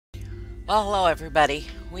Well, hello everybody.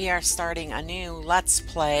 We are starting a new Let's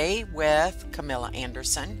Play with Camilla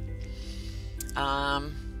Anderson.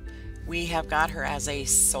 Um, we have got her as a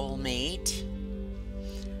soulmate.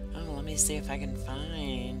 Oh, let me see if I can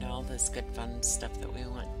find all this good fun stuff that we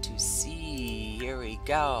want to see. Here we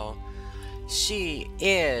go. She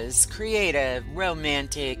is creative,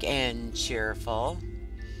 romantic, and cheerful.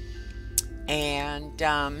 And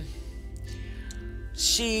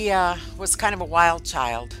she was kind of a wild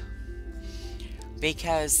child,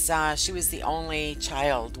 because she was the only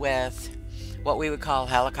child with what we would call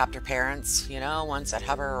helicopter parents, you know, ones that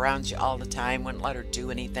hover around you all the time, wouldn't let her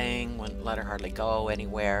do anything, wouldn't let her hardly go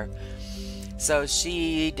anywhere. So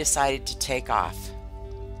she decided to take off.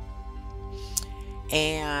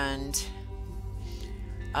 And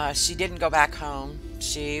she didn't go back home.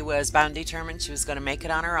 She was bound and determined she was going to make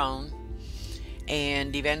it on her own.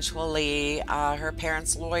 And eventually her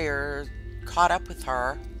parents' lawyer caught up with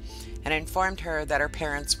her and informed her that her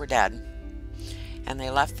parents were dead, and they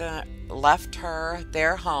left her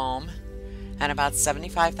their home and about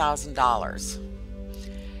 $75,000.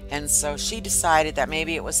 And so she decided that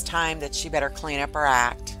maybe it was time that she better clean up her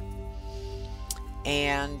act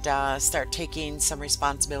and start taking some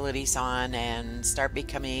responsibilities on and start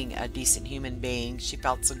becoming a decent human being. She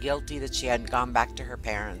felt so guilty that she hadn't gone back to her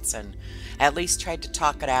parents and at least tried to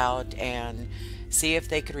talk it out and see if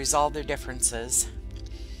they could resolve their differences.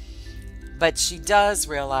 But she does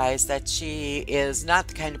realize that she is not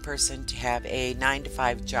the kind of person to have a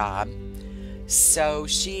 9-to-5 job. So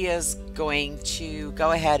she is going to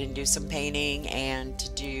go ahead and do some painting and to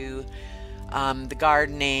do the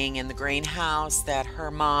gardening and the greenhouse that her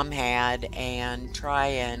mom had, and try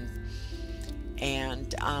and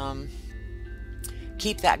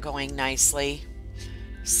keep that going nicely.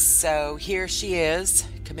 So here she is,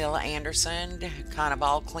 Camilla Anderson, kind of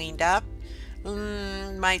all cleaned up.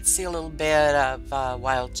 Might see a little bit of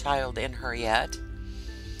wild child in her yet,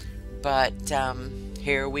 but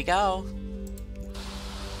here we go.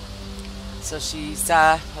 So she's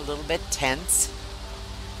a little bit tense.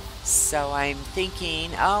 So I'm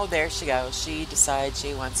thinking, oh, there she goes. She decides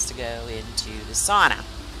she wants to go into the sauna.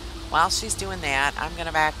 While she's doing that, I'm going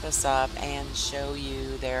to back this up and show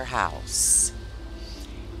you their house.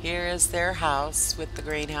 Here is their house with the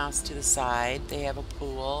greenhouse to the side. They have a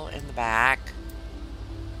pool in the back.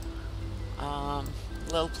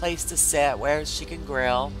 Little place to sit where she can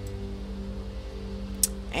grill.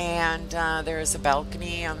 And there is a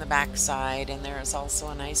balcony on the back side, and there is also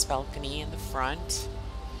a nice balcony in the front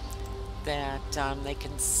that they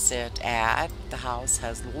can sit at. The house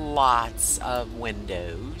has lots of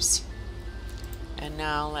windows. And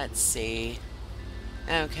now let's see.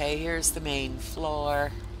 Okay, here's the main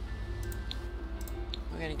floor.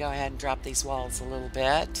 We're going to go ahead and drop these walls a little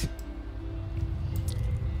bit.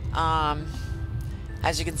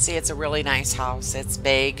 As you can see, it's a really nice house. It's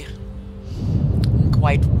big,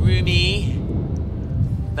 quite roomy,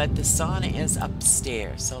 but the sauna is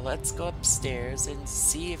upstairs. So let's go upstairs and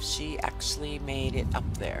see if she actually made it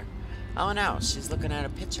up there. Oh no, she's looking at a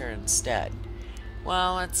picture instead.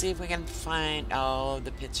 Well, let's see if we can find... Oh,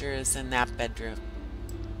 the picture is in that bedroom.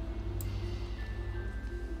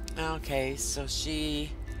 Okay, so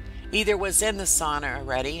she either was in the sauna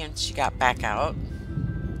already and she got back out,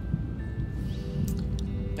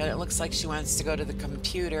 but it looks like she wants to go to the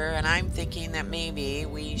computer, and I'm thinking that maybe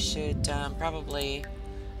we should probably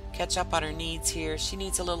catch up on her needs here. She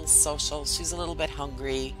needs a little social. She's a little bit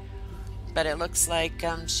hungry, but it looks like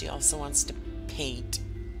she also wants to paint.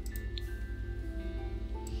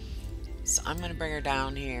 So I'm going to bring her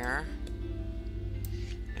down here,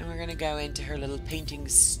 and we're going to go into her little painting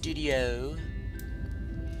studio,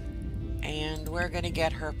 and we're going to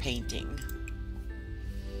get her painting.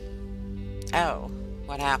 Oh,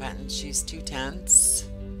 what happened? She's too tense.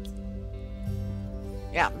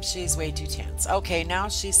 Yeah, she's way too tense. Okay, now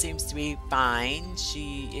she seems to be fine.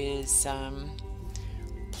 She is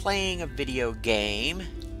playing a video game,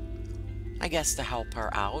 I guess, to help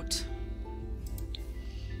her out.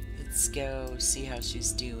 Let's go see how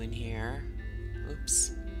she's doing here.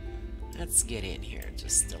 Oops. Let's get in here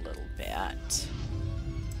just a little bit.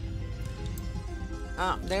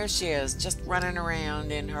 Oh, there she is, just running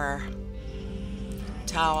around in her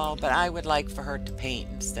towel, but I would like for her to paint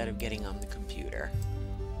instead of getting on the computer.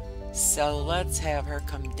 So let's have her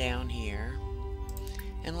come down here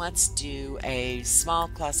and let's do a small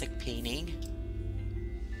classic painting.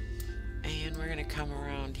 And we're going to come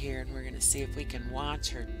around here and we're going to see if we can watch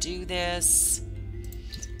her do this.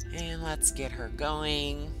 And let's get her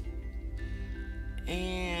going.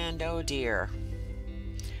 And oh dear,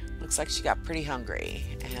 looks like she got pretty hungry,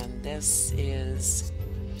 and this is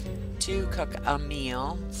to cook a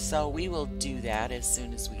meal, so we will do that as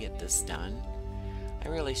soon as we get this done. I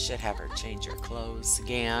really should have her change her clothes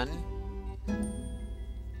again.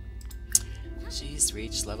 She's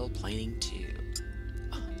reached level planing 2.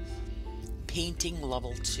 Painting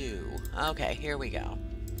level 2. Okay, here we go.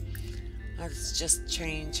 Let's just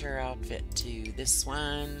change her outfit to this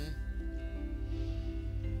one.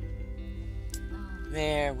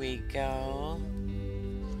 There we go.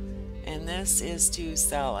 And this is to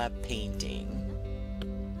sell a painting.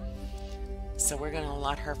 So we're going to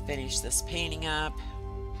let her finish this painting up.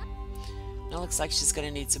 It looks like she's going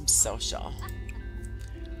to need some social.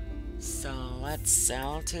 So let's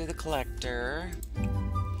sell to the collector.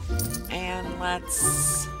 And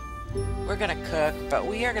we're going to cook, but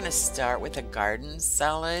we are going to start with a garden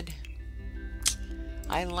salad.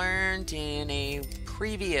 I learned in a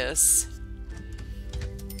previous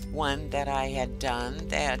one that I had done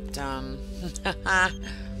that,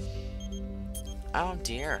 oh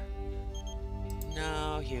dear.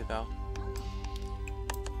 No, Hugo.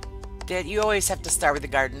 That you always have to start with the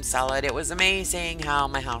garden salad. It was amazing how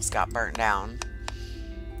my house got burnt down.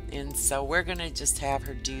 And so we're going to just have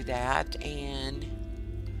her do that, and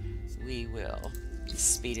we will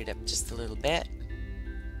speed it up just a little bit.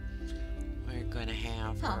 We're going to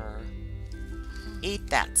have her eat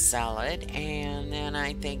that salad, and then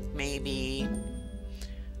I think maybe,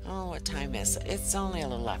 oh, what time is it? It's only a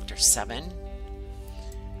little after 7.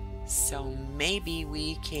 So maybe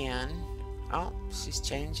we can, oh, she's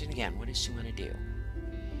changing again. What does she want to do?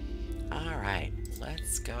 All right,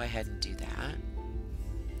 let's go ahead and do that.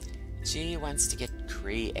 She wants to get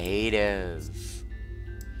creative.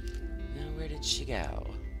 Now, where did she go?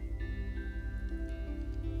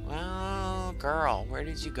 Well, girl, where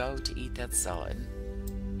did you go to eat that salad?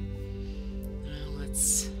 Well,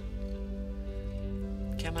 let's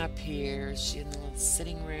come up here. Is she in the little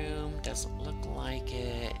sitting room? Doesn't look like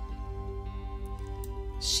it.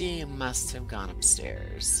 She must have gone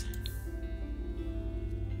upstairs.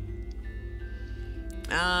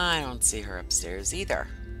 I don't see her upstairs either.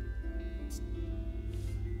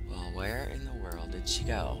 Well, where in the world did she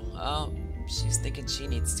go? Oh, she's thinking she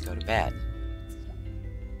needs to go to bed.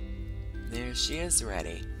 There she is,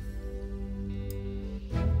 ready.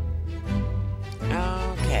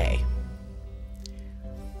 Okay.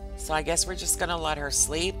 So I guess we're just gonna let her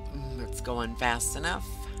sleep. It's going fast enough.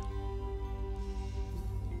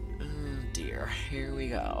 Oh dear, here we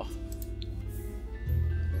go.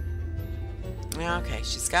 Okay,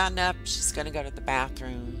 she's gotten up. She's gonna go to the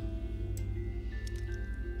bathroom.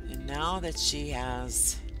 And now that she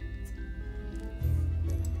has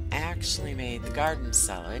actually made the garden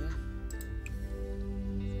salad,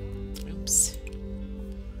 oops,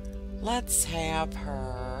 let's have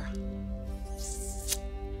her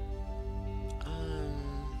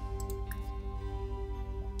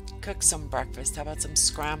cook some breakfast. How about some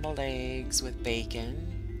scrambled eggs with bacon?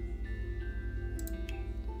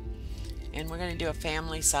 And we're going to do a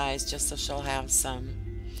family size just so she'll have some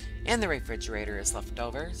in the refrigerator as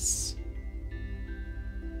leftovers.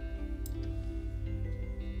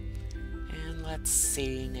 And let's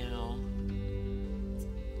see now.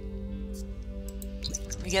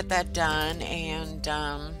 We get that done, and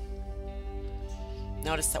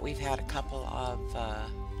notice that we've had a couple of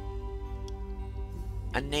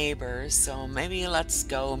neighbors, so maybe let's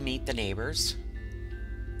go meet the neighbors.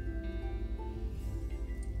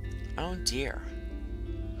 Oh dear.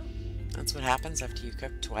 That's what happens after you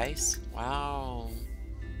cook twice. Wow.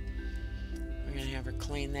 We're gonna have her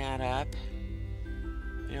clean that up.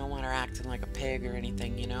 We don't want her acting like a pig or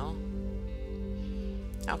anything, you know.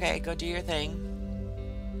 Okay, go do your thing.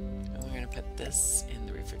 And we're gonna put this in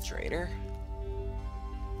the refrigerator.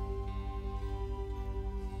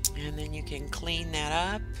 And then you can clean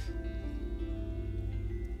that up.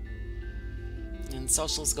 And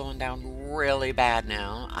social's going down really bad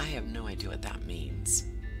now. I have no idea what that means.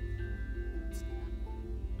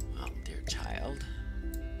 Oh, dear child.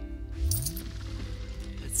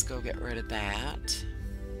 Let's go get rid of that.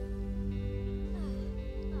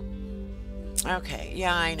 Okay,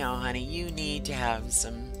 yeah, I know, honey. You need to have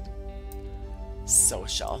some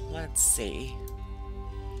social. Let's see.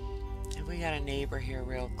 Have we got a neighbor here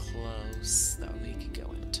real close that we could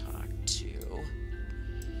go and talk to?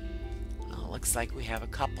 Looks like we have a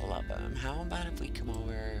couple of them. How about if we come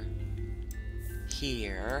over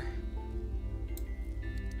here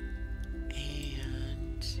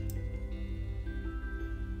and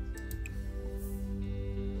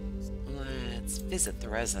let's visit the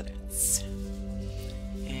residence.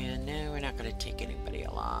 And no, we're not going to take anybody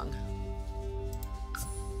along.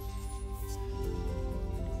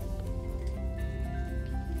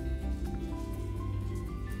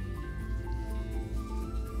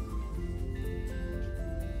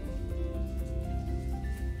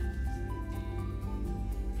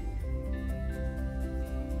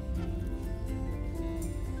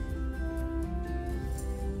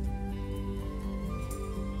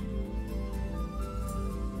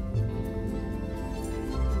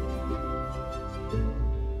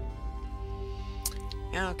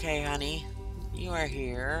 Okay, honey. You are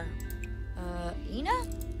here. Ina?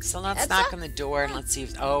 So let's Etza? knock on the door and let's see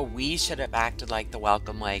if... Oh, we should have acted like the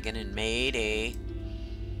welcome wagon and made a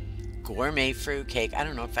gourmet fruit cake. I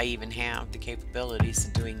don't know if I even have the capabilities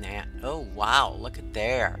of doing that. Oh, wow. Look at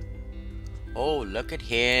there. Oh, look at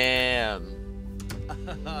him.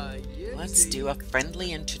 Let's do a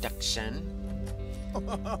friendly introduction.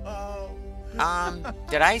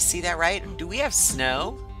 Did I see that right? Do we have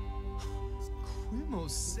snow?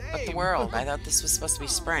 What the world? I thought this was supposed to be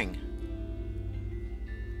spring.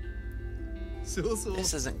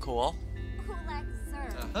 This isn't cool.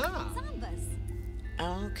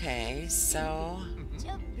 Okay, so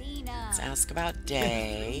let's ask about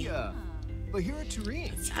day.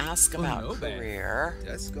 Let's ask about career.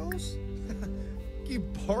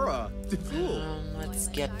 Let's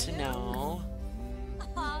get to know.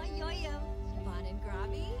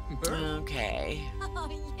 Okay.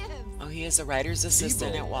 Oh, he is a writer's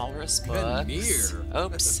assistant at Walrus Books.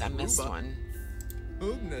 Oops, I missed one.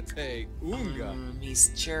 He's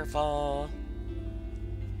cheerful.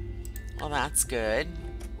 Well, that's good.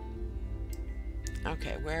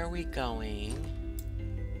 Okay, where are we going?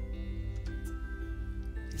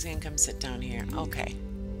 He's gonna come sit down here. Okay.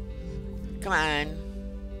 Come on.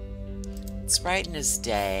 Let's brighten his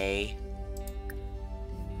day.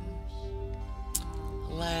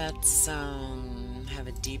 Let's have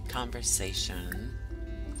a deep conversation.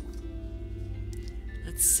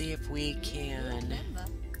 Let's see if we can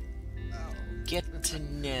get to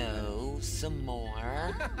know some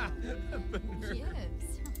more.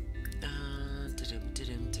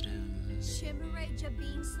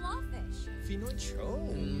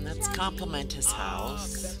 Let's compliment his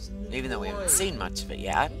house, even though we haven't seen much of it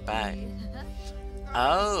yet, but...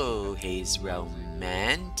 Oh, he's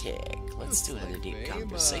romantic. Let's do another deep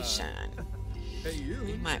conversation.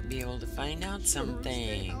 We might be able to find out some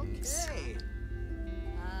things.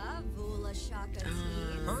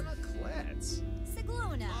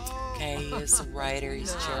 Okay, he is a writer,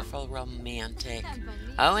 he's cheerful, romantic.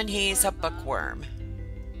 Oh, and he's a bookworm.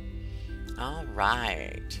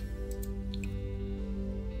 Alright.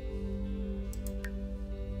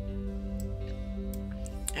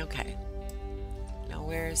 Okay. Now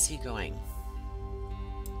where is he going?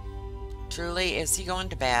 Truly, is he going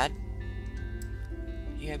to bed?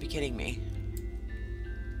 You gotta be kidding me.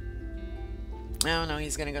 Oh no,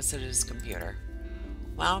 he's gonna go sit at his computer.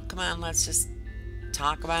 Well, come on, let's just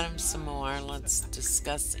talk about him some more. Let's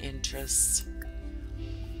discuss interests.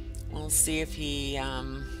 We'll see if he,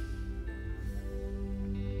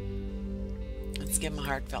 let's give him a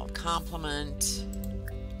heartfelt compliment.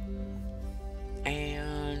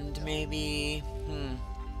 And maybe,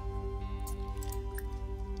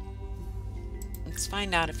 let's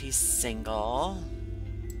find out if he's single.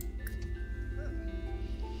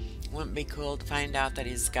 Wouldn't it be cool to find out that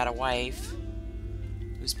he's got a wife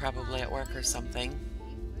who's probably at work or something.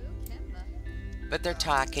 But they're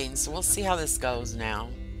talking, so we'll see how this goes now.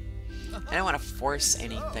 I don't want to force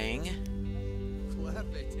anything.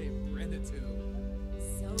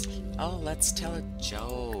 Oh, let's tell a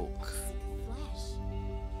joke.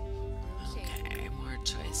 Okay, more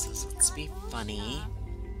choices. Let's be funny.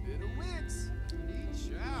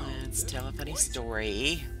 Let's tell a funny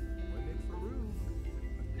story.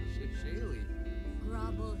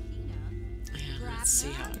 And let's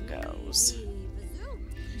see how it goes.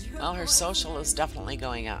 Well, her social is definitely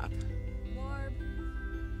going up.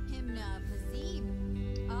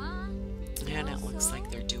 And it looks like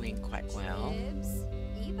they're doing quite well.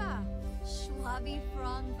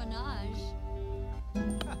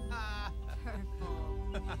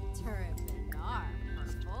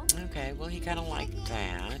 Okay, well, he kind of liked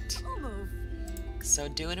that. So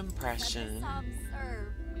do an impression.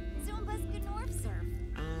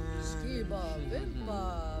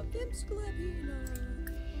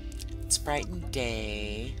 It's brighten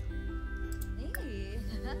day.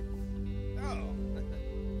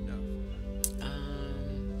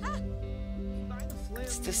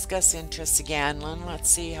 Let's discuss interests again, and let's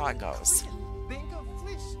see how it goes.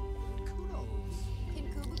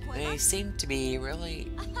 They seem to be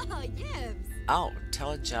really... Oh,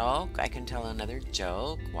 tell a joke. I can tell another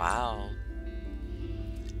joke. Wow.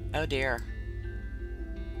 Oh dear.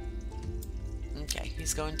 Okay,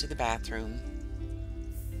 he's going to the bathroom.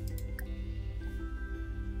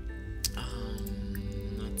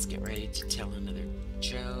 Let's get ready to tell another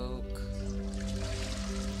joke.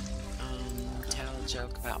 Tell a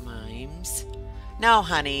joke about mimes. No,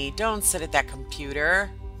 honey, don't sit at that computer.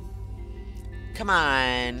 Come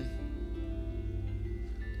on.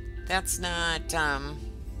 That's not cool.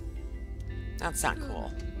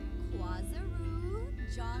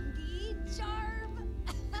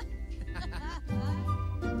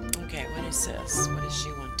 is this? What does she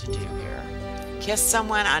want to do here? Kiss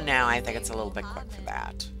someone? I know, I think it's a little bit quick for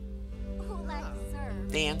that.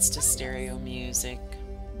 Dance to stereo music.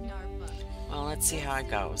 Well, let's see how it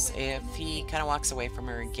goes. If he kind of walks away from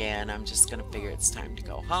her again, I'm just going to figure it's time to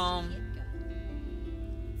go home.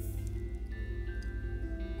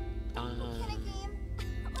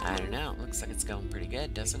 I don't know. Looks like it's going pretty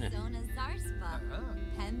good, doesn't it?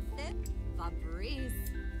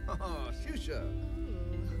 Oh, Shusha.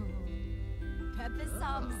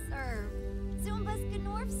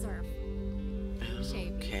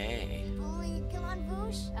 Okay.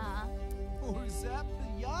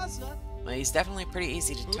 Well, he's definitely pretty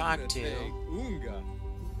easy to talk to.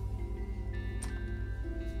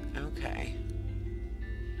 Okay.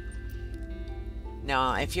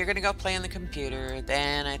 Now, if you're going to go play on the computer,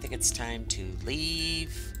 then I think it's time to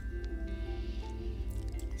leave.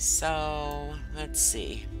 So, let's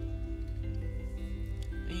see.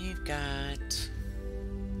 We've got...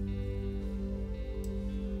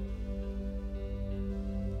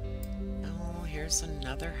 Oh, here's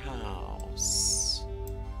another house.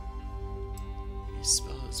 I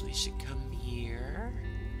suppose we should come here.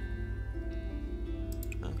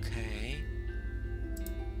 Okay.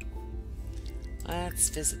 Let's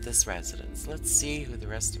visit this residence. Let's see who the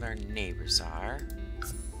rest of our neighbors are.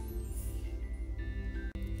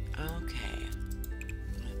 Okay.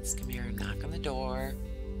 Let's come here and knock on the door.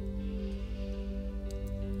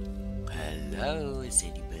 Hello, is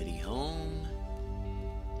anybody home?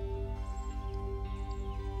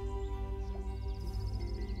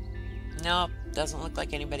 Nope, doesn't look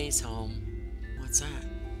like anybody's home. What's that?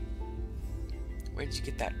 Where'd you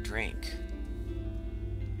get that drink?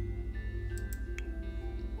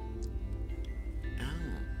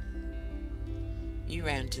 You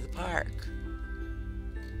ran to the park.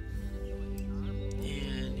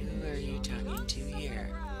 And who are you talking to here?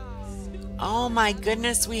 Oh my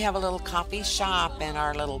goodness, we have a little coffee shop in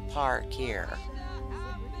our little park here.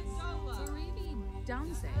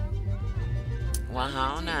 Wow,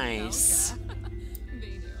 how nice.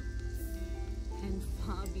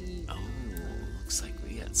 Oh, looks like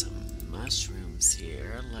we got some mushrooms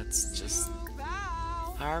here. Let's just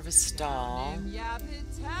harvest all.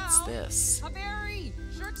 What's this?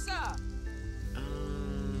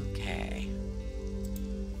 Okay.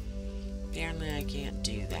 Apparently I can't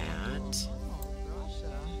do that.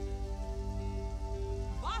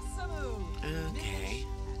 Okay.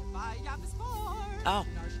 Oh.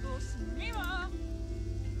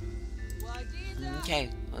 Okay,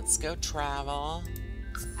 let's go travel.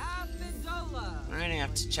 We're gonna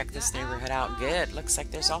have to check this neighborhood out good. Looks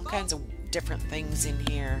like there's all kinds of different things in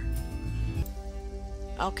here.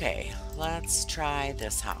 Okay, let's try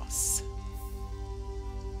this house.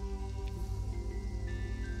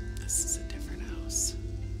 This is a different house.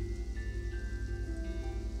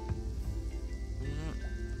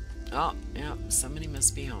 Oh, yeah, somebody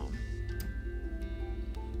must be home.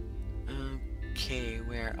 Okay,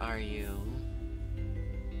 where are you?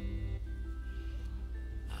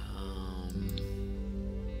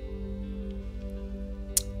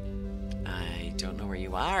 I don't know where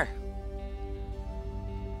you are.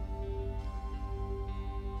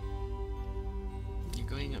 You're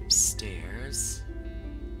going upstairs.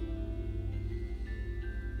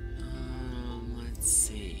 Let's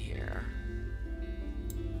see here.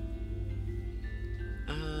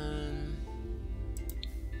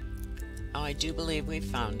 Oh, I do believe we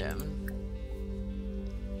found him.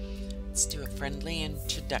 Let's do a friendly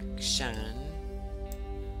introduction.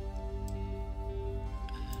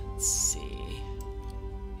 Let's see.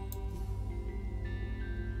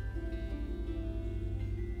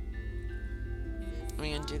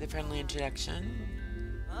 We're gonna do the friendly introduction.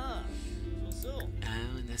 Oh,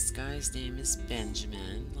 and this guy's name is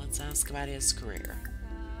Benjamin. Let's ask about his career.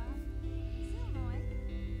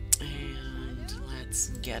 And let's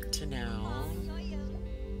get to know.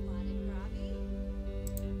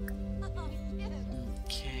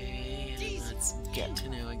 Okay, and let's get to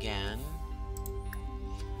know again.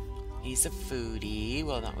 He's a foodie.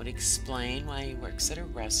 Well, that would explain why he works at a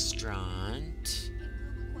restaurant.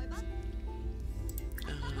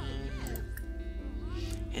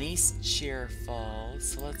 And he's cheerful.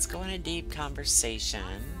 So let's go in a deep conversation.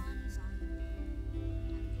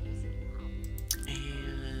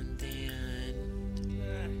 And then...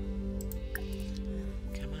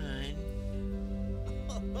 Come on.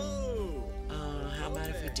 How about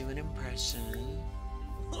if we do an impression?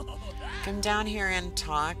 Come down here and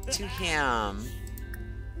talk to him.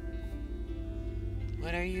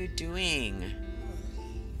 What are you doing?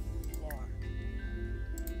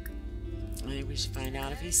 I think we should find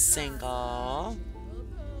out if he's single.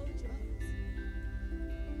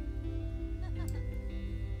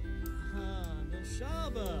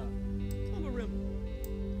 Aba, Tomarim,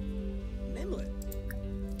 Nimlet,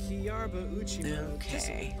 Kiarba Uchima.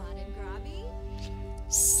 Okay. Spotted grabby?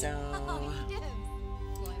 So Oh, he dips.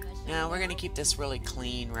 Boy, my now we're shoulder. gonna keep this really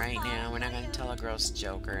clean right now. We're not gonna tell a gross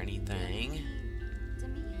joke or anything.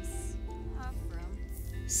 Demise.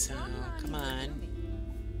 Afram. So come on.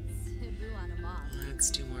 Sibu on a moth.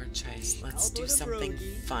 Let's do more choice. Let's do Alberta something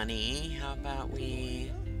Brogy. funny. How about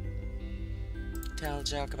we tell a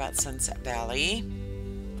joke about Sunset Valley?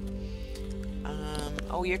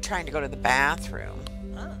 Oh, you're trying to go to the bathroom.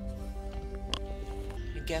 Ah,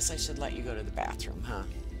 I guess I should let you go to the bathroom, huh?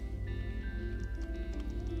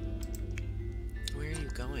 Where are you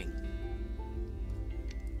going?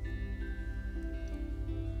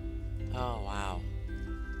 Oh, wow.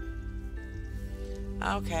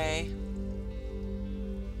 Okay.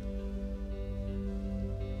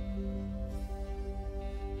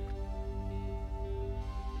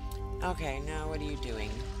 Okay, now what are you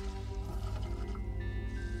doing?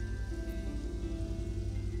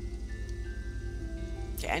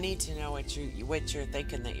 Okay, I need to know what you're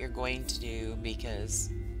thinking that you're going to do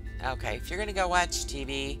because okay, if you're gonna go watch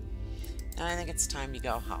TV, then I think it's time you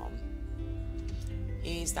go home.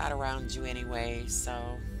 He's not around you anyway,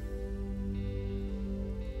 so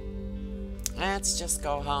let's just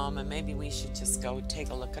go home and maybe we should just go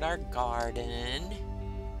take a look at our garden.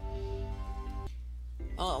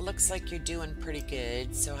 Well, it looks like you're doing pretty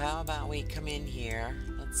good, so how about we come in here?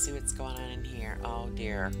 Let's see what's going on in here. Oh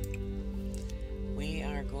dear. We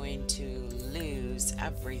are going to lose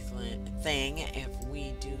everything if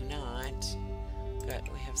we do not. Good,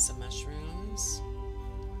 we have some mushrooms.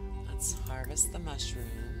 Let's harvest the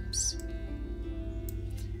mushrooms.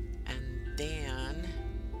 And then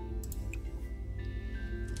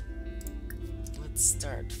let's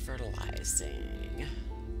start fertilizing.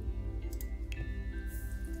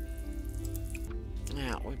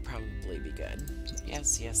 That would probably be good.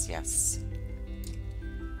 Yes, yes, yes.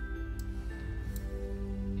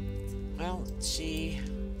 Well, she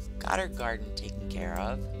got her garden taken care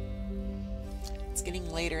of. It's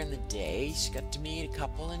getting later in the day. She got to meet a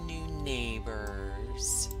couple of new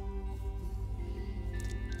neighbors.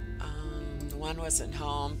 One wasn't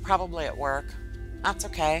home, probably at work. That's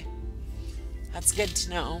okay. That's good to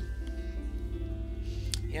know.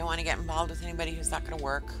 You don't want to get involved with anybody who's not going to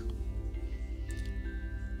work.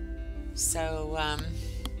 So,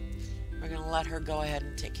 we're going to let her go ahead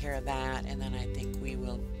and take care of that, and then I think we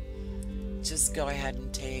will just go ahead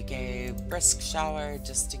and take a brisk shower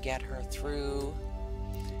just to get her through,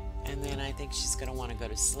 and then I think she's going to want to go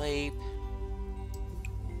to sleep.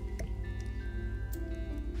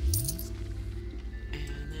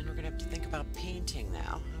 And then we're going to have to think about painting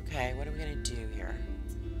now. Okay, what are we going to do here?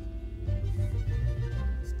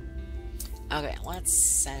 Okay, let's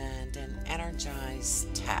send an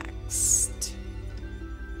energized text.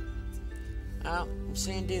 Oh,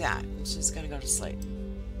 she didn't do that. She's gonna go to sleep.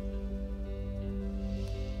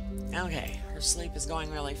 Okay, her sleep is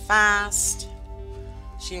going really fast.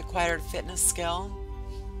 She acquired a fitness skill.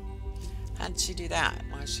 How did she do that?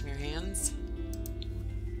 Washing her hands?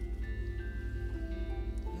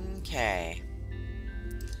 Okay.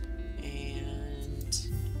 And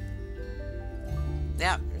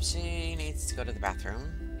yep, she needs to go to the bathroom.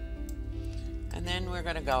 And then we're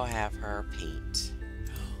gonna go have her paint.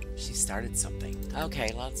 She started something.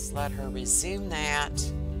 Okay, let's let her resume that.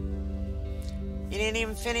 You didn't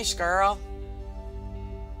even finish, girl.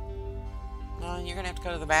 Well, you're gonna have to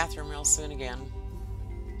go to the bathroom real soon again.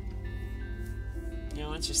 You know,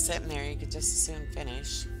 once you're sitting there, you could just as soon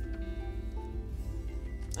finish.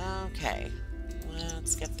 Okay,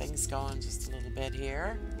 let's get things going just a little bit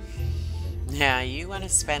here. Yeah, you want to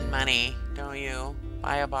spend money, don't you?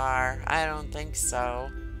 Buy a bar? I don't think so.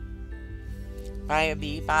 Buy a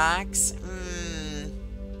bee box?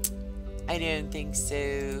 I don't think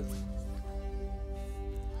so.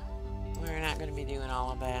 We're not going to be doing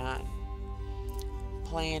all of that.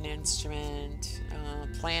 Play an instrument.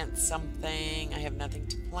 Plant something. I have nothing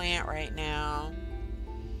to plant right now.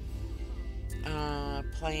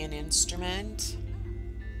 Play an instrument.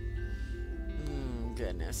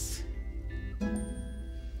 Goodness.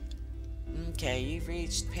 Okay, you've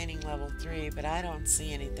reached painting level 3, but I don't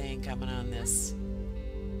see anything coming on this.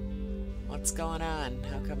 What's going on?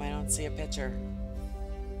 How come I don't see a picture?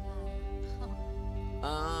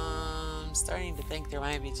 I'm starting to think there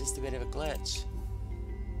might be just a bit of a glitch.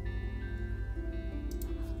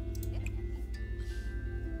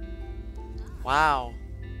 Wow.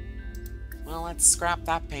 Well, let's scrap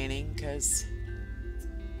that painting because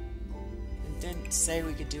it didn't say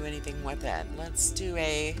we could do anything with it. Let's do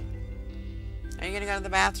a... Are you going to go to the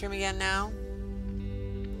bathroom again now?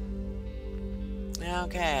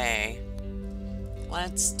 Okay.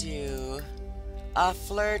 Let's do a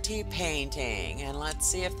flirty painting, and let's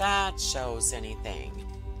see if that shows anything.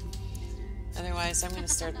 Otherwise, I'm going to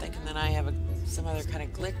start thinking that I have some other kind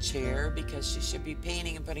of glitch here, because she should be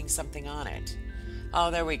painting and putting something on it.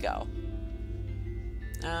 Oh, there we go.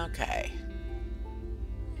 Okay.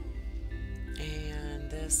 And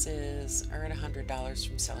this is earn $100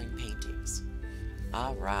 from selling paintings.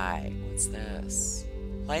 All right, what's this?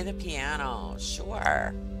 Play the piano.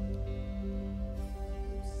 Sure.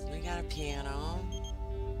 We got a piano.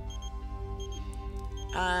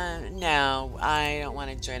 No, I don't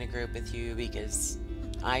want to join a group with you, because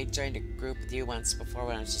I joined a group with you once before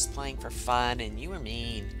when I was just playing for fun and you were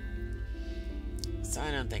mean. So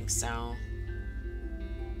I don't think so.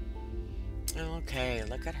 Okay,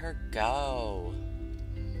 look at her go.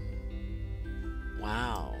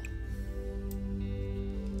 Wow.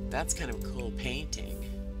 That's kind of a cool painting.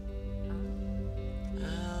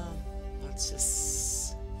 Let's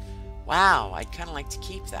just... Wow, I'd kind of like to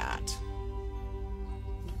keep that.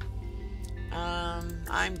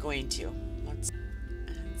 I'm going to. Let's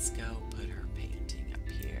go put her painting up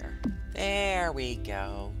here. There we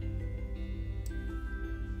go.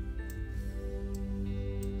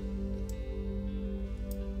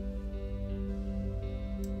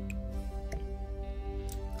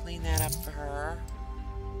 Clean that up for her.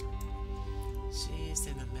 She's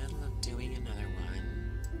in the middle of doing another one.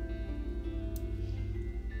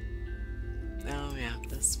 Oh yeah,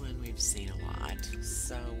 this one we've seen a lot.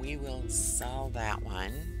 So we will sell that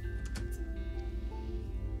one.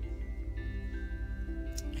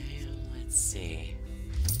 And let's see.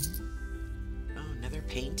 Oh, another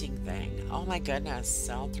painting thing. Oh my goodness,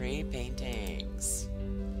 sell 3 paintings.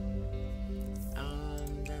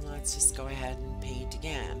 Then let's just go ahead and paint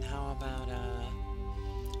again. How about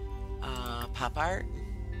pop art?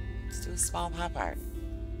 Let's do a small pop art.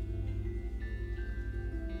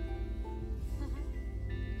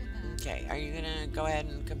 Okay, are you gonna go ahead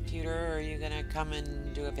and computer, or are you gonna come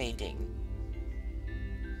and do a painting?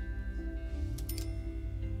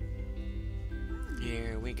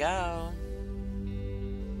 Here we go.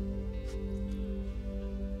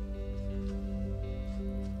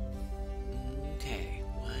 Okay,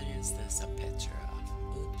 what is this a picture of?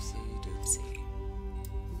 Oopsie doopsie.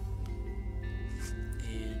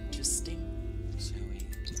 Interesting. Shall we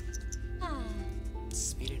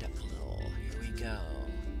speed it up a little? Here we go.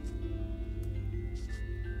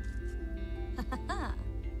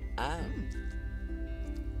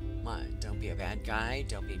 What? Don't be a bad guy.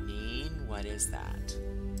 Don't be mean. What is that?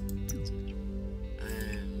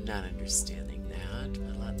 I'm not understanding that,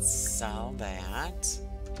 but let's sell that.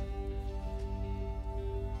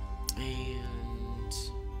 And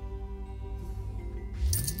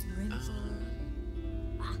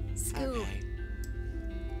okay.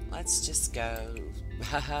 Let's just go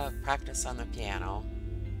practice on the piano.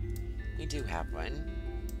 We do have one.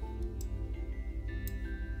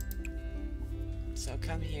 So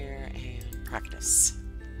come here and practice.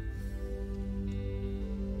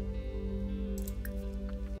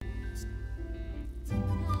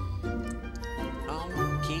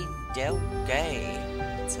 Okie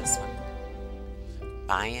dokie. What's this one?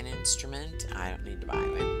 Buy an instrument. I don't need to buy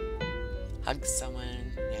one. Hug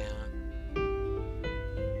someone. Yeah.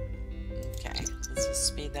 Okay. Let's just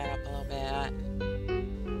speed that up a little bit.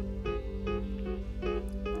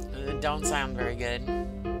 It don't sound very good.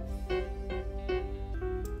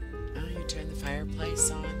 Turn the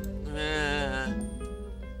fireplace on.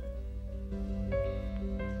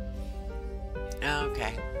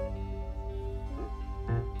 Okay.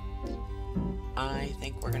 I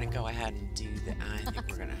think we're gonna go ahead and do that. I think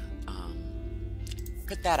we're gonna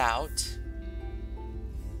put that out.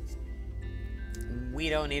 We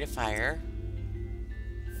don't need a fire.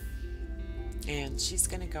 And she's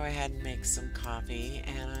gonna go ahead and make some coffee,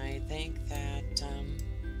 and I think that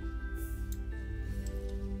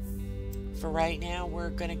for right now, we're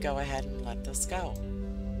going to go ahead and let this go.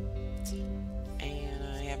 And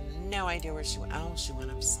I have no idea where she went. Oh, she went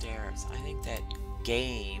upstairs. I think that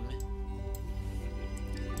game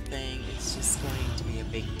thing is just going to be a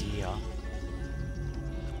big deal.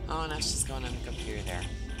 Oh, no, she's going on the computer there.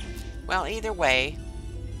 Well, either way,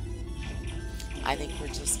 I think we're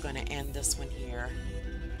just going to end this one here.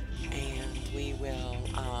 And we will...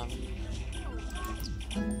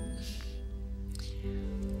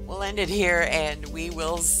 we'll end it here, and we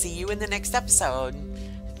will see you in the next episode.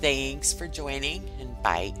 Thanks for joining, and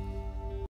bye.